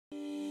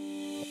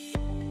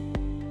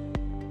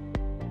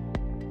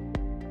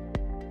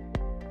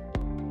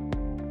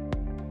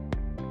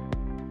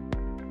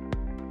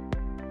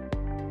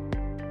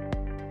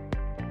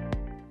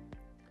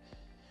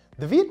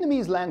The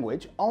Vietnamese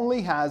language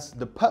only has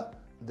the p,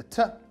 the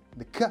t,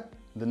 the k,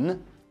 the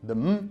n, the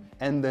m,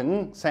 and the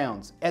ng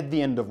sounds at the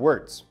end of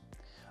words.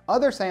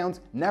 Other sounds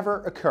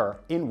never occur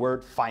in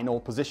word final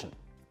position.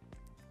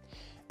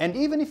 And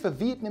even if a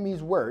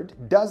Vietnamese word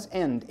does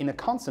end in a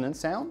consonant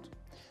sound,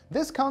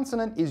 this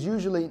consonant is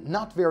usually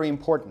not very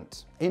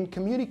important in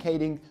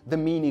communicating the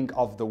meaning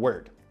of the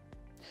word.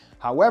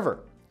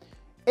 However,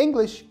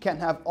 English can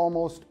have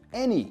almost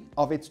any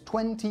of its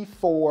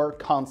 24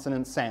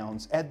 consonant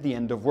sounds at the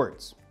end of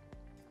words.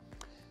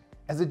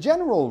 As a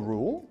general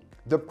rule,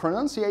 the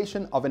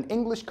pronunciation of an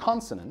English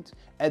consonant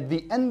at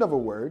the end of a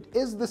word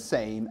is the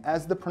same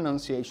as the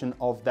pronunciation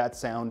of that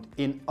sound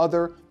in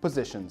other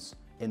positions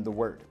in the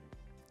word.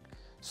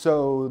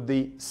 So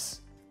the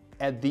s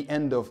at the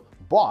end of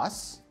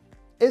boss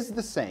is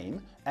the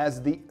same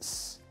as the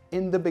s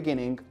in the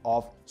beginning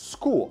of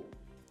school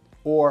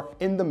or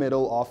in the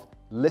middle of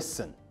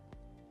listen.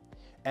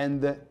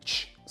 And the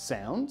ch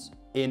sounds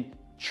in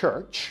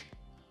church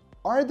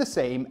are the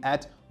same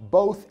at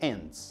both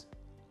ends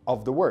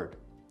of the word,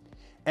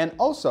 and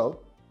also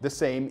the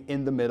same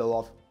in the middle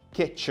of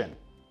kitchen.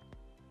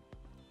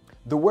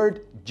 The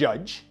word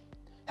judge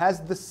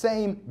has the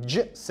same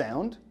j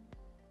sound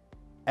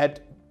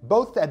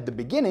both at the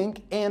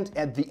beginning and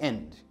at the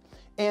end,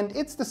 and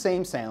it's the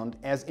same sound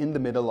as in the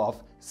middle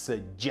of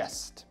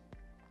suggest.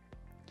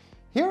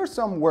 Here are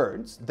some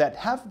words that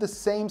have the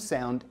same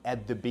sound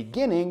at the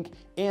beginning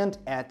and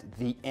at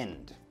the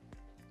end.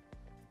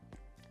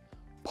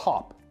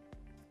 Pop,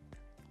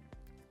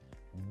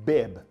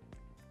 bib,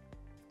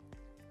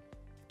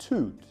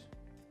 toot,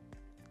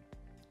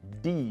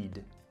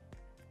 deed,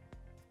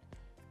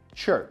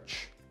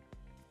 church,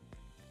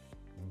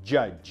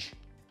 judge,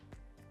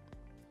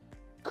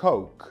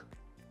 coke,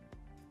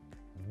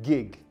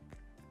 gig,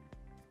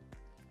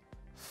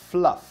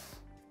 fluff,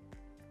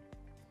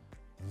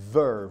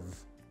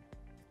 verve,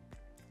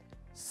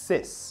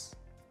 sis,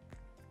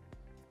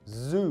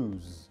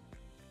 zoos,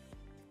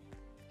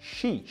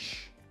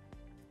 sheesh,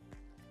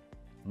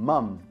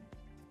 mum,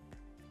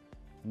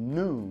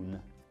 noon,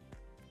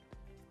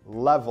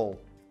 level,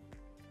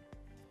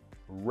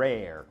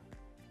 rare.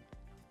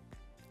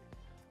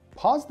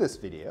 Pause this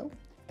video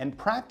and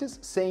practice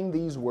saying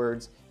these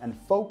words and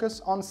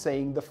focus on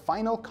saying the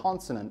final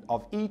consonant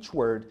of each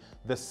word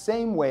the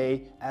same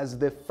way as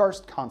the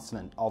first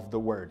consonant of the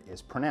word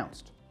is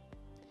pronounced.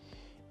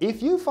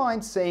 If you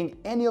find saying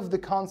any of the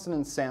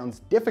consonant sounds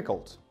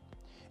difficult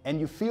and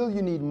you feel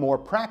you need more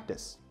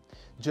practice,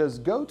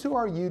 just go to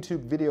our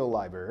YouTube video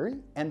library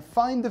and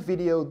find the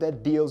video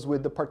that deals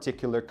with the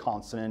particular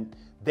consonant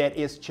that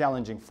is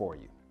challenging for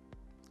you.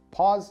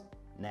 Pause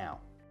now.